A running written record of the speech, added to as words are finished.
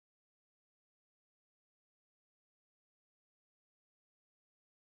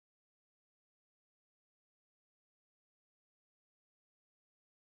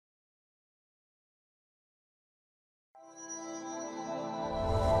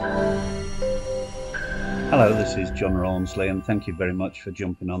Hello, this is John Rawnsley and thank you very much for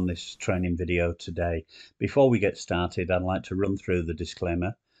jumping on this training video today. Before we get started, I'd like to run through the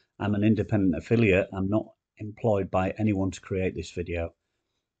disclaimer. I'm an independent affiliate. I'm not employed by anyone to create this video.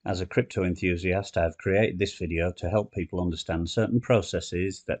 As a crypto enthusiast, I've created this video to help people understand certain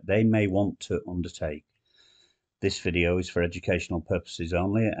processes that they may want to undertake. This video is for educational purposes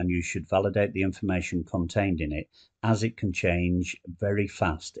only, and you should validate the information contained in it, as it can change very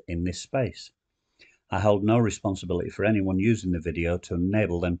fast in this space. I hold no responsibility for anyone using the video to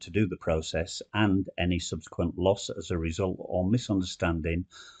enable them to do the process and any subsequent loss as a result or misunderstanding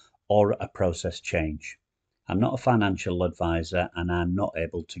or a process change. I'm not a financial advisor and I'm not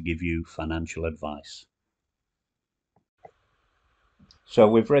able to give you financial advice. So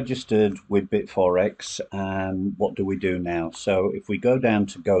we've registered with Bitforex, and what do we do now? So if we go down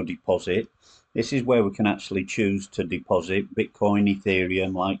to Go Deposit, this is where we can actually choose to deposit Bitcoin,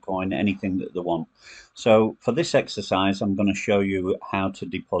 Ethereum, Litecoin, anything that they want. So for this exercise, I'm going to show you how to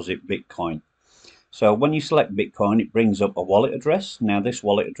deposit Bitcoin. So when you select Bitcoin, it brings up a wallet address. Now this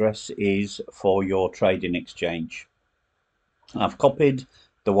wallet address is for your trading exchange. I've copied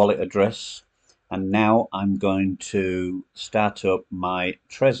the wallet address, and now I'm going to start up my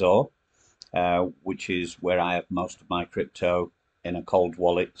Trezor, which is where I have most of my crypto in a cold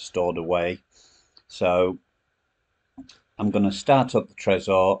wallet stored away. So I'm going to start up the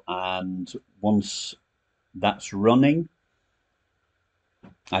Trezor, and once that's running,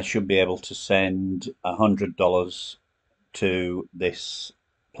 I should be able to send $100 to this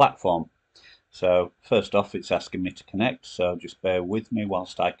platform. So first off, it's asking me to connect, so just bear with me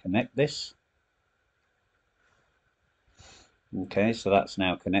whilst I connect this. Okay, so that's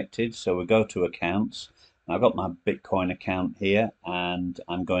now connected. So we go to accounts. I've got my Bitcoin account here, and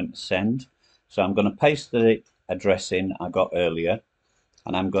I'm going to send. So I'm going to paste the address in I got earlier,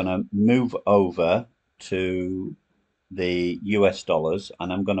 and I'm going to move over to the US dollars,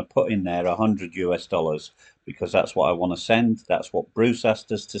 and I'm going to put in there 100 US dollars because that's what I want to send. That's what Bruce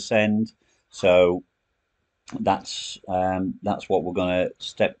asked us to send. So that's what we're going to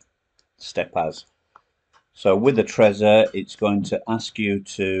step as. So with the Trezor, it's going to ask you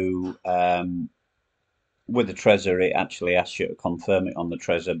to with the Trezor, it actually asks you to confirm it on the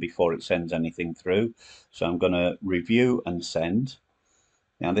Trezor before it sends anything through. So I'm going to review and send.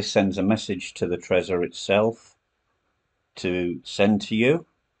 Now this sends a message to the Trezor itself to send to you.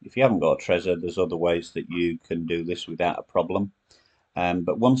 If you haven't got a Trezor, there's other ways that you can do this without a problem.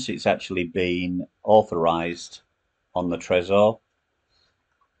 But once it's actually been authorized on the Trezor,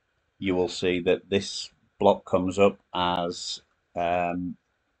 you will see that this block comes up as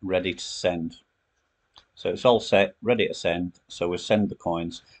ready to send. So it's all set, ready to send. So we'll send the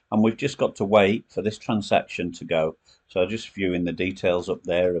coins, and we've just got to wait for this transaction to go. So just viewing the details up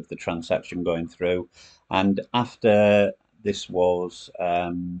there of the transaction going through. And after this was,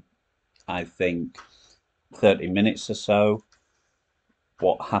 I think, 30 minutes or so,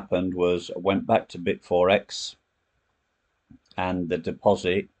 what happened was I went back to Bitforex, and the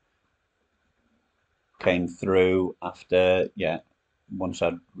deposit came through after, once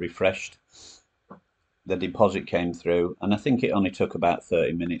I'd refreshed. The deposit came through, and I think it only took about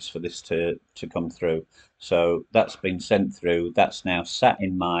 30 minutes for this to come through. So that's been sent through. That's now sat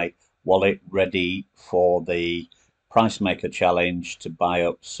in my wallet ready for the price maker challenge to buy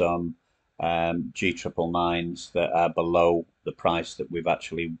up some G999s that are below the price that we've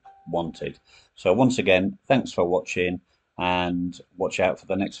actually wanted. So once again, thanks for watching, and watch out for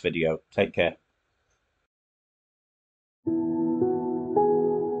the next video. Take care.